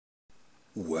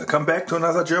Welcome back to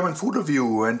another German food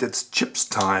review, and it's chips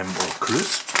time, or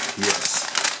crisp, yes,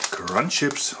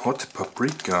 Crunchips hot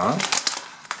paprika,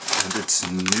 and it's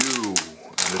new,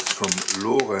 and it's from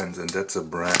Lorenz, and that's a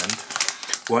brand,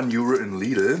 €1 in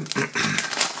Lidl,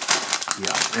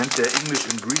 yeah, and there are English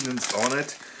ingredients on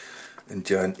it, and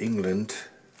yeah, in England,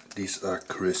 these are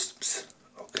crisps,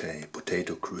 okay,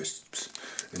 potato crisps,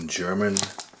 in German,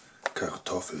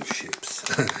 Kartoffelchips.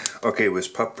 Okay,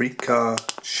 with paprika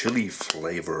chili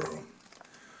flavor.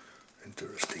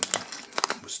 Interesting.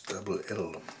 With double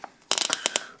L.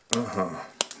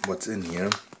 What's in here?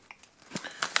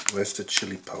 Where's the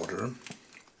chili powder?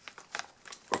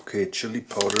 Okay, chili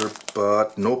powder,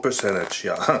 but no percentage,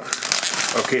 yeah.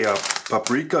 Okay,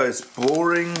 paprika is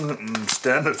boring,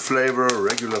 standard flavor,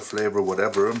 regular flavor,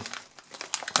 whatever.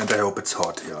 And I hope it's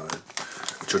hot, yeah.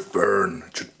 It should burn,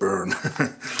 it should burn.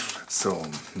 So,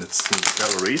 let's see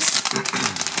calories.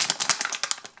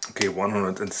 Okay,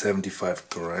 175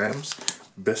 grams,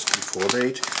 best before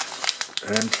date.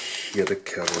 And here the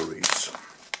calories.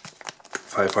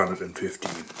 550.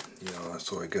 Yeah,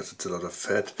 so I guess it's a lot of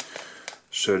fat.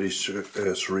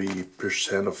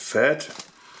 33% of fat.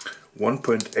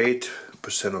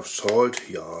 1.8% of salt.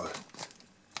 Yeah,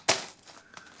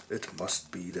 it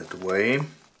must be that way.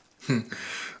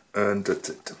 And that's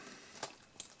it.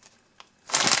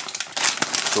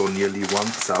 So nearly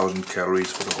 1000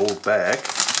 calories for the whole bag.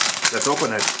 Let's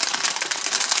open it.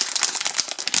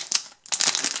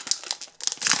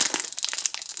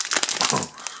 Oh.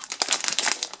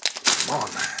 Come on.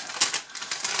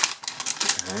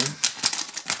 Okay.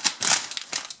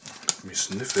 Let me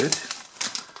sniff it.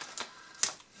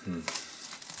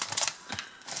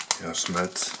 Yeah,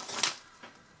 smells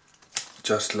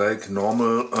just like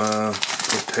normal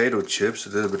potato chips, a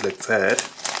little bit like fat.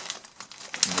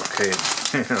 Okay.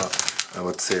 Yeah, I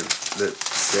would say,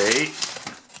 let's say,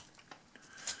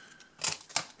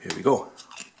 here we go.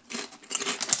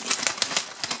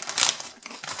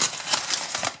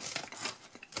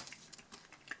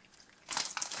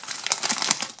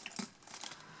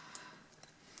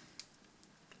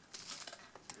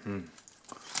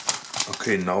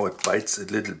 Okay, now it bites a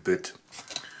little bit.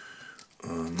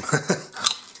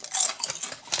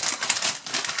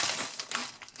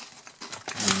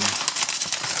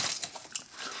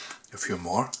 A few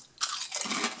more.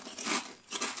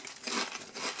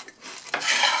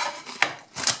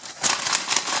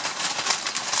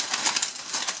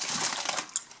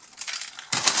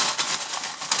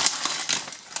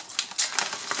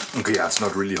 Okay, yeah, it's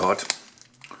not really hot.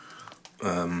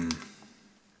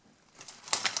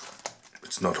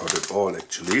 It's not hot at all,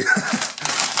 actually.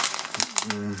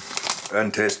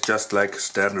 And tastes just like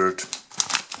standard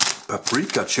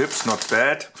paprika chips. Not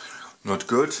bad, not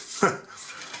good.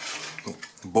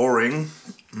 Boring,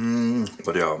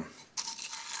 but yeah,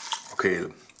 okay,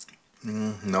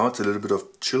 now it's a little bit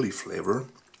of chili flavor.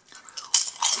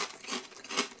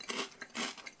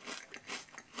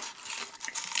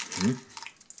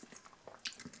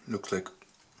 Looks like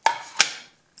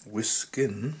with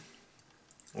skin,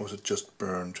 or is it just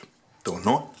burned? Don't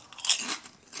know.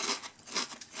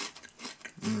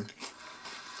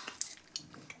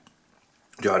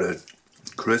 Yeah, the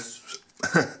crisps,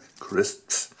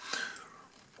 crisps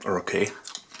are okay.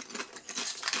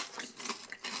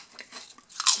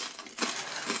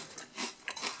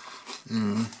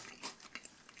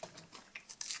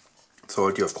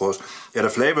 Salty, of course. Yeah, the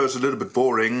flavor is a little bit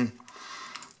boring,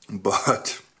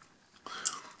 but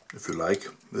if you like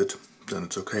it, then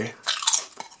it's okay.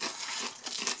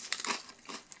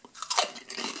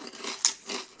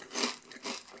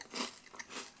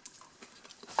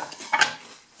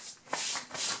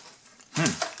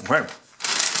 Okay.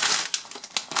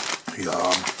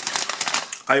 Yeah,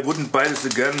 I wouldn't buy this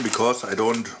again because I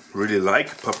don't really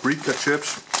like paprika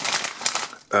chips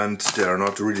and they are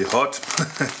not really hot.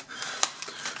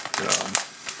 Yeah,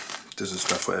 this is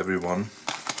not for everyone,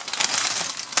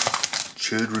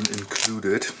 children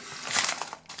included.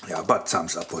 Yeah, but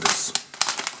thumbs up for this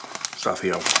stuff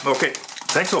here. Okay,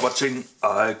 thanks for watching.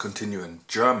 I'll continue in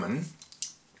German.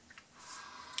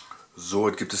 So,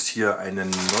 jetzt gibt es hier eine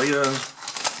neue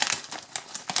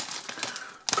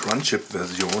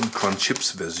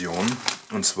Crunchips-Version,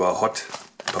 und zwar Hot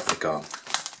Paprika.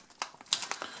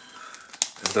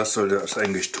 Das soll das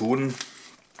eigentlich tun,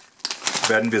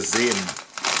 werden wir sehen.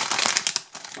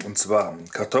 Und zwar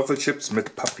Kartoffelchips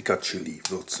mit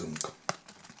Paprika-Chili-Würzung.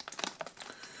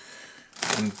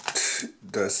 Und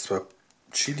da ist zwar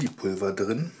Chili-Pulver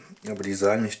drin, aber die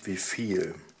sagen nicht wie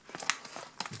viel.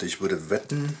 Und ich würde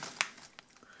wetten,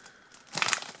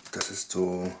 das ist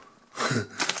so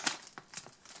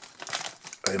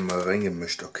einmal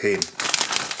reingemischt. Okay,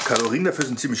 Kalorien dafür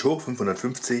sind ziemlich hoch,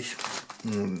 550.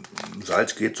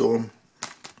 Salz geht so.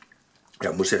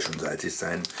 Ja, muss ja schon salzig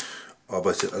sein.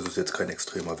 Aber ist jetzt kein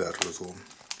extremer Wert oder so.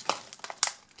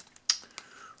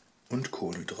 Und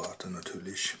Kohlenhydrate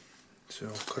natürlich. Ist ja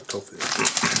auch Kartoffeln.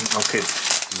 Okay,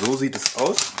 so sieht es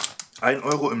aus. 1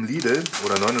 Euro im Lidl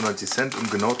oder 99 Cent, um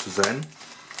genau zu sein.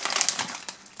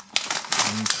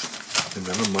 Und dann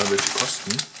werden wir mal welche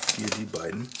kosten. Hier die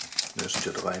beiden. Ne, es sind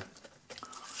ja 3.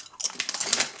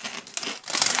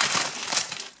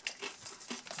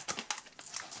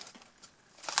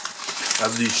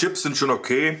 Also die Chips sind schon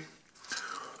okay.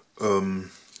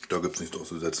 Da gibt es nichts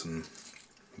auszusetzen.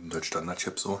 Sind halt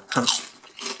Standard-Chips so.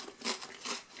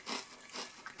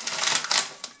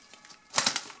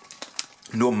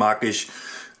 Nur mag ich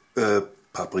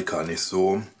Paprika nicht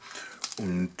so.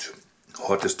 Und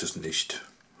hot ist es nicht.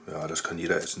 Ja, das kann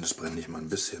jeder essen. Das brennt nicht mal ein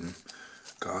bisschen.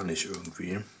 Gar nicht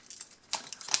irgendwie.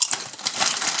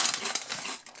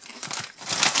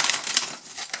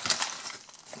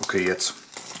 Okay, jetzt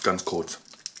ganz kurz.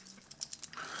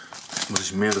 Jetzt muss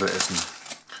ich mehrere essen.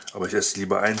 Aber ich esse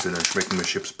lieber einzeln, dann schmecken mir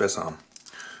Chips besser.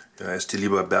 Ja, esst ihr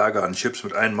lieber Berge an Chips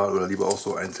mit einmal oder lieber auch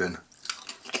so einzeln?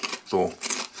 So.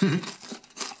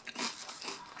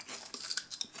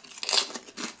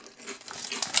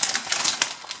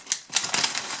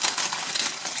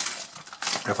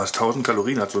 Ja, fast 1000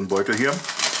 Kalorien hat so ein Beutel hier.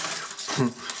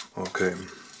 Okay.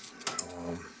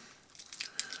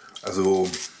 Also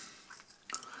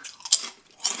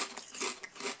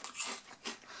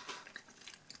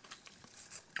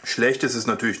schlecht ist es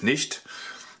natürlich nicht,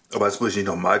 aber das muss ich nicht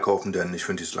nochmal kaufen, denn ich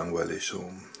finde es langweilig.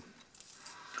 So.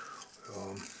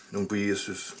 Ja, irgendwie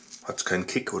hat es keinen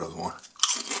Kick oder so.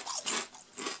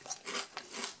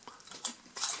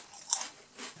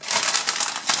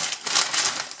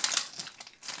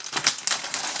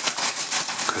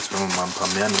 Okay, jetzt werden wir mal ein paar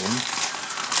mehr nehmen,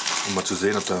 um mal zu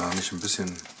sehen, ob da nicht ein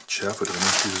bisschen Schärfe drin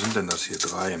ist. Wie viele sind denn das hier?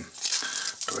 3.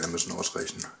 3 müssen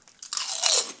ausreichen.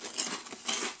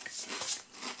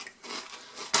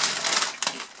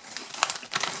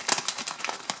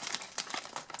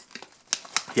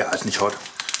 Ja, ist nicht hot.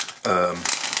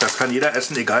 Das kann jeder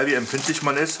essen, egal wie empfindlich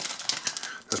man ist.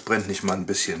 Das brennt nicht mal ein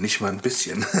bisschen. Nicht mal ein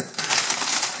bisschen.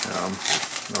 Ja,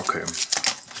 okay.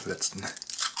 Letzten.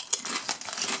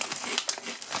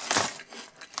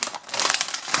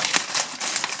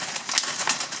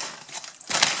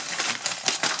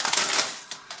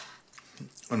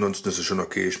 Ansonsten ist es schon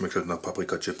okay. Schmeckt halt nach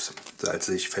Paprika-Chips.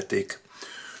 Salzig, fettig,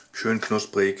 schön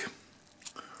knusprig.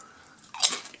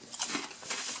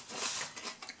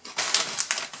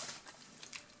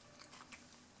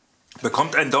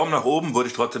 Bekommt einen Daumen nach oben, würde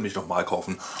ich trotzdem nicht nochmal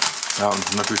kaufen. Ja,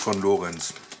 und natürlich von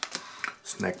Lorenz.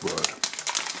 Snack World.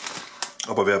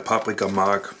 Aber wer Paprika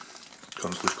mag,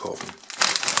 kann es ruhig kaufen.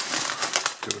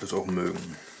 Der wird es auch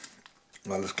mögen.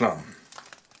 Alles klar.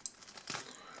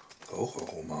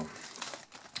 Raucharoma.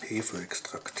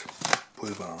 Hefeextrakt.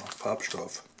 Pulver.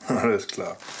 Farbstoff. Alles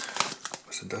klar.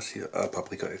 Was ist denn das hier? Ah,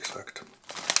 Paprikaextrakt.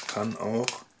 Kann auch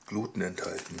Gluten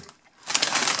enthalten.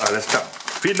 Alles klar.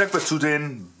 Vielen Dank fürs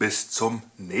Zusehen. Bis zum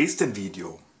nächsten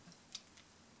Video.